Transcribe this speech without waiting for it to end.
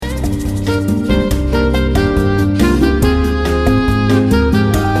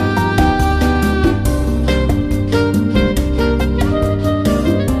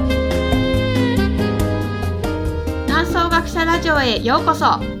へようこそ。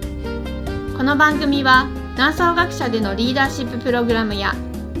この番組は南総学舎でのリーダーシッププログラムや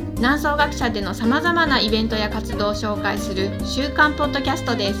南総学舎でのさまざまなイベントや活動を紹介する週刊ポッドキャス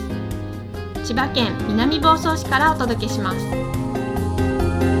トです。千葉県南房総市からお届けします。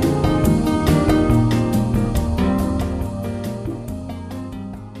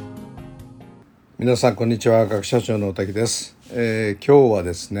皆さんこんにちは、学社長の大竹です。今日は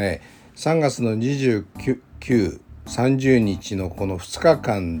ですね、3月の29、30日のこの2日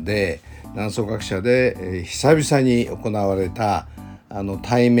間で南総学舎で、久々に行われた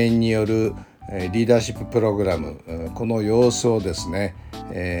対面によるリーダーシッププログラム、この様子をですね、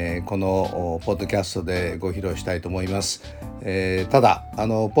このポッドキャストでご披露したいと思います。ただポ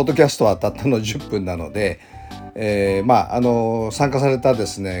ッドキャストはたったの10分なので、参加されたで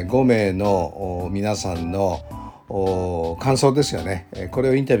すね5名の皆さんの感想ですよね、これ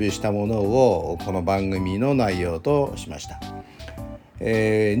をインタビューしたものをこの番組の内容としました。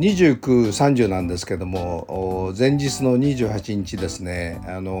29、30なんですけども、前日の28日ですね、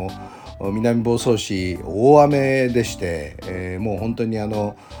南房総市大雨でして、もう本当に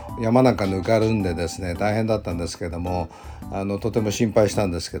山なんかぬかるんでですね大変だったんですけども、とても心配した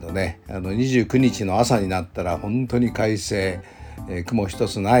んですけどね、29日の朝になったら本当に快晴、雲一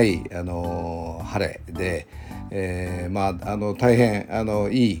つない晴れで、大変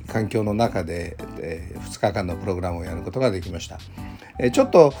いい環境の中で、2日間のプログラムをやることができました。ちょっ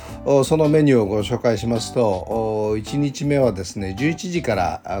とそのメニューをご紹介しますと、1日目はですね11時か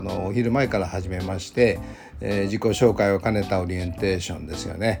らお昼前から始めまして、自己紹介を兼ねたオリエンテーションです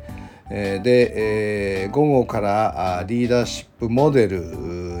よね。で、午後からリーダーシップモデ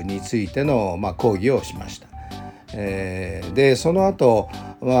ルについての、講義をしました。でその後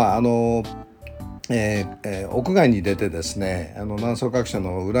屋外に出てですね、南総学舎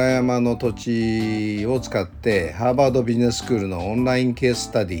の裏山の土地を使ってハーバードビジネススクールのオンラインケース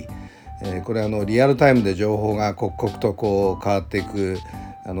スタディ、これリアルタイムで情報が刻々とこう変わっていく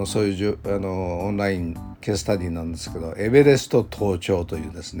そういうオンラインケーススタディなんですけど、エベレスト登頂とい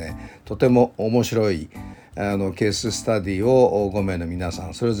うですねとても面白いケーススタディを5名の皆さ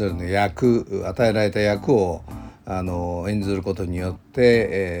んそれぞれの与えられた役を演ずることによっ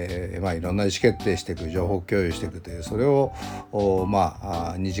て、いろんな意思決定していく、情報共有していくという、それを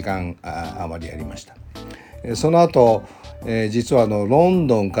2時間余りやりました。その後、実はロン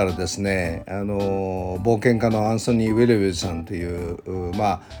ドンからですね冒険家のアンソニー・ウェルウェルさんという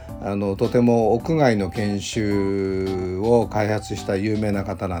とても屋外の研修を開発した有名な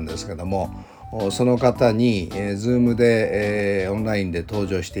方なんですけども、その方に、Zoom で、オンラインで登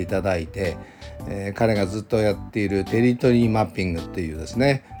場していただいて、彼がずっとやっているテリトリーマッピングっていうです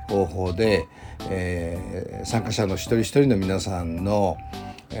ね方法で、参加者の一人一人の皆さんの、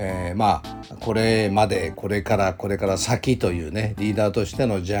これまでこれから先というねリーダーとして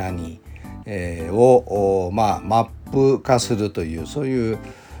のジャーニー、をマップ化するというそういう、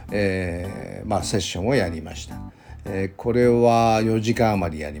セッションをやりました。これは4時間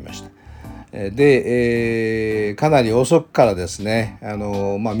余りやりました。で、かなり遅くからですね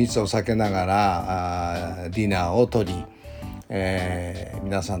密を避けながらディナーを取り、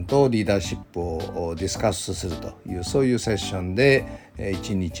皆さんとリーダーシップをディスカスするというそういうセッションで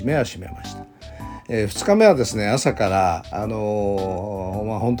1日目は締めました。2日目はですね朝から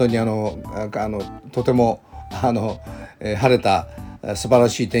本当にとても晴れた素晴ら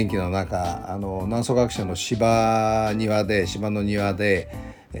しい天気の中南総学舎の芝の庭で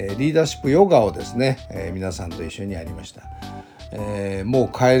リーダーシップヨガをですね、皆さんと一緒にやりました。もう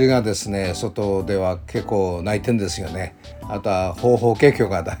カエルがですね外では結構鳴いてるんですよね。あとは方法結局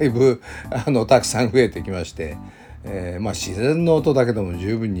がだいぶたくさん増えてきまして、自然の音だけでも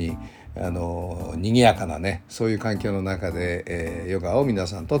十分に賑やかなねそういう環境の中で、ヨガを皆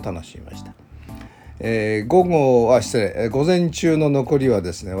さんと楽しみました。午前中の残りは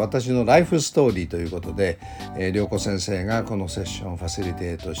ですね私のライフストーリーということで、涼子先生がこのセッションをファシリ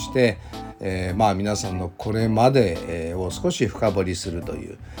テートして、皆さんのこれまでを少し深掘りすると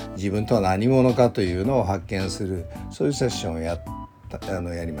いう、自分とは何者かというのを発見する、そういうセッションを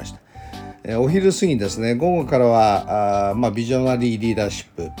やりました。お昼過ぎですね、午後からはビジョナリーリーダーシッ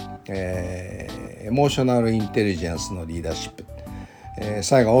プ、エモーショナルインテリジェンスのリーダーシップ、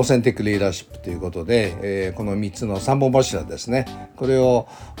最後オーセンティックリーダーシップということで、この3つの3本柱ですね、これを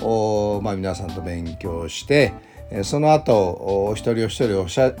皆さんと勉強して、その後お一人お一人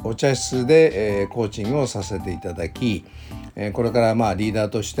お茶室で、コーチングをさせていただき、これからリーダー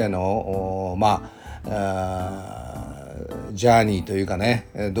としてのジャーニーというかね、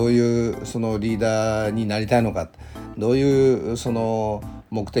どういうそのリーダーになりたいのか、どういうその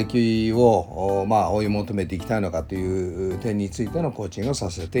目的を、追い求めていきたいのかという点についてのコーチングをさ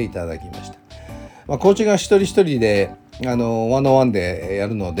せていただきました。コーチングは一人一人でワンオンワンでや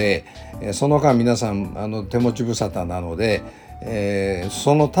るので、その間皆さん手持ち無沙汰なので、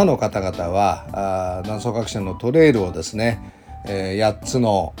その他の方々は南総学者のトレイルをですね、8つ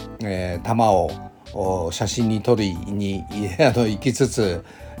の、玉を写真に撮りに行きつつ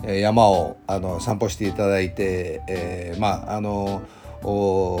山を散歩していただいて、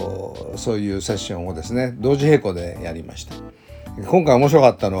そういうセッションをですね同時並行でやりました。今回面白か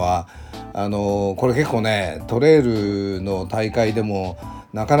ったのはこれ結構ねトレイルの大会でも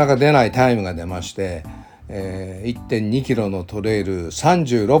なかなか出ないタイムが出まして、1.2 キロのトレイル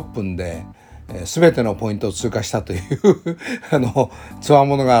36分で全てのポイントを通過したというつわ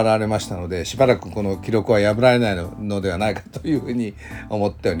ものが現れましたので、しばらくこの記録は破られないのではないかというふうに思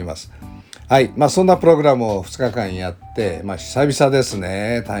っております。はい、そんなプログラムを2日間やって、久々です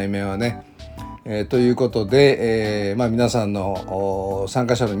ね、対面はね。ということで、皆さんの参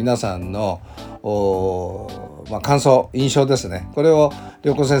加者の皆さんの感想、印象ですね、これを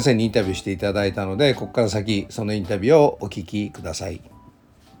良子先生にインタビューしていただいたので、ここから先そのインタビューをお聞きください。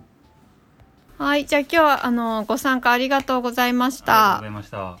はい、じゃあ今日はご参加ありがとうございました。ありがとうご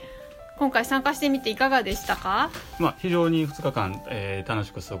ざいました。今回参加してみていかがでしたか？非常に2日間、楽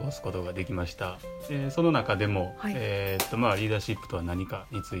しく過ごすことができました。その中でも、リーダーシップとは何か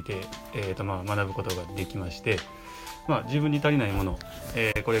について、学ぶことができまして、自分に足りないもの、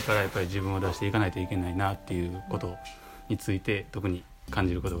これからやっぱり自分を出していかないといけないなっていうことについて特に感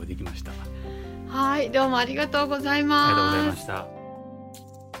じることができました。はい、どうもありがとうございます。ありがとうございまし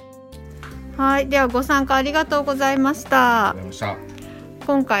た。はい、ではご参加ありがとうございました。ありがとうございました。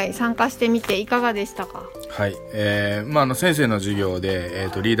今回参加してみていかがでしたか？はい、先生の授業で、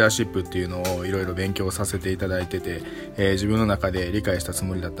リーダーシップっていうのをいろいろ勉強させていただいてて、自分の中で理解したつ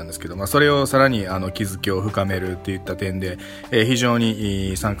もりだったんですけど、それをさらに気づきを深めるっていった点で、非常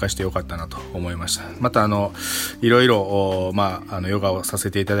に参加してよかったなと思いました。またいろいろ、ヨガをさせ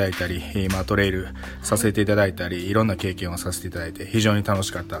ていただいたり、トレイルさせていただいたり、いろんな経験をさせていただいて非常に楽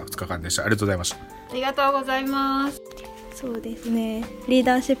しかった2日間でした。ありがとうございました。ありがとうございます。そうですね、リー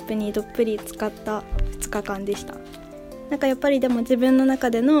ダーシップにどっぷり使った2日間でした。やっぱりでも自分の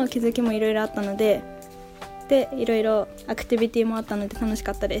中での気づきもいろいろあったので、いろいろアクティビティもあったので楽し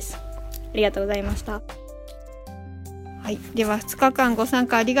かったです。ありがとうございました。はい、では2日間ご参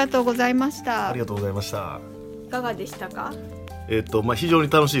加ありがとうございました。ありがとうございました。いかがでしたか？非常に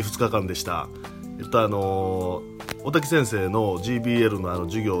楽しい2日間でした。大滝先生の GBL の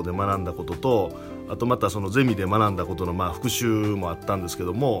授業で学んだことと、あとまたそのゼミで学んだことの復習もあったんですけ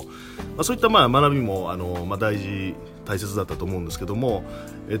ども、そういった学びも大切だったと思うんですけども、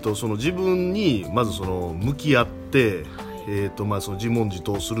その自分にまずその向き合って、その自問自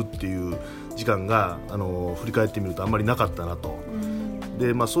答するっていう時間が振り返ってみるとあんまりなかったなと。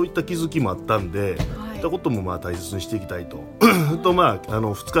で、そういった気づきもあったんで、そういったことも大切にしていきたいと。と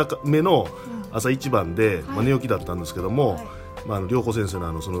2日目の朝一番で、寝起きだったんですけども、良子先生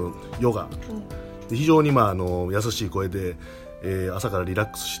のそのヨガ、非常に優しい声で、朝からリラッ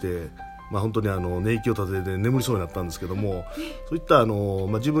クスして、本当に寝息を立てて眠りそうになったんですけども、そういった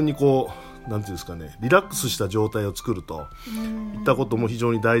自分になんていうんですかね、リラックスした状態を作るといったことも非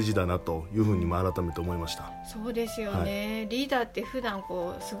常に大事だなというふうに改めて思いました。そうですよね、リーダーって普段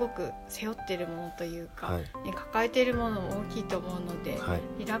すごく背負ってるものというか、抱えてるものも大きいと思うので、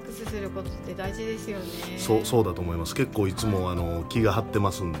リラックスすることって大事ですよね。そうだと思います。結構いつも気が張って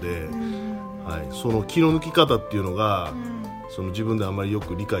ますんで、その気の抜き方っていうのが、その自分であんまりよ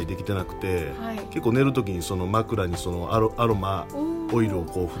く理解できてなくて、結構寝るときにその枕にそのアロマオイルを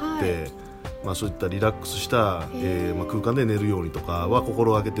振って、そういったリラックスした、空間で寝るようにとかは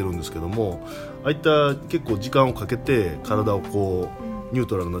心がけてるんですけども、ああいった結構時間をかけて体をニュー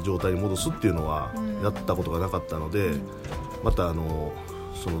トラルな状態に戻すっていうのはやったことがなかったので、また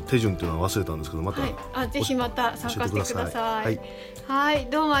その手順っていうのは忘れたんですけど、また、ぜひまた参加してください。はい、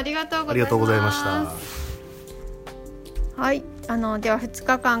どうもありがとうございます。ありがとうございました。はい、では2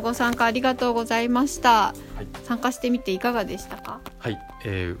日間ご参加ありがとうございました。参加してみていかがでしたか？はい、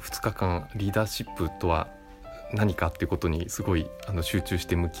2日間リーダーシップとは何かっていうことにすごい集中し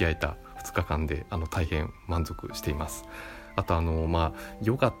て向き合えた2日間で大変満足しています。あと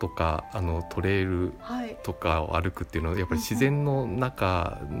ヨガとかトレイルとかを歩くっていうのはやっぱり自然の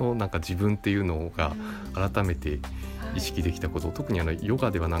中の自分っていうのが改めて意識できたこと、特にヨ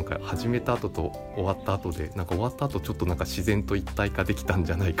ガでは始めた後と終わった後で終わった後ちょっと自然と一体化できたん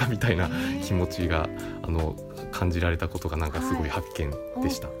じゃないかみたいな気持ちが感じられたことがすごい発見で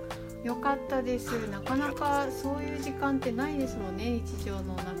した。よかったです。なかなかそういう時間ってないですもんね、日常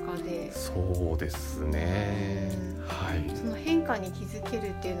の中で。そうですね、はい、その変化に気づける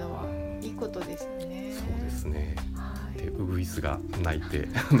っていうのはいいことですよね。そうですね、はい、でウグイスが鳴いて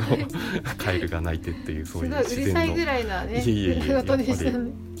カエルが鳴いてっていう、そういう自然のすごいうるさいぐらいなね音でした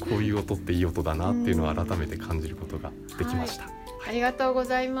ね。こういう音っていい音だなっていうのを改めて感じることができました。ありがとうご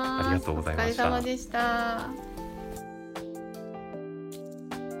ざいます。ありがとうございました。お疲れ様でした。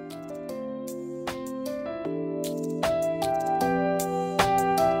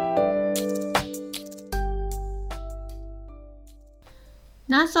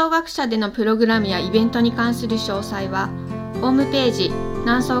南総学舎でのプログラムやイベントに関する詳細はホームページ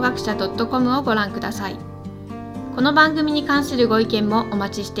南総学舎 .com をご覧ください。この番組に関するご意見もお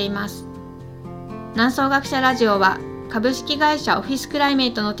待ちしています。南総学舎ラジオは株式会社オフィスクライメ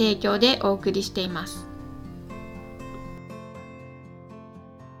ートの提供でお送りしています。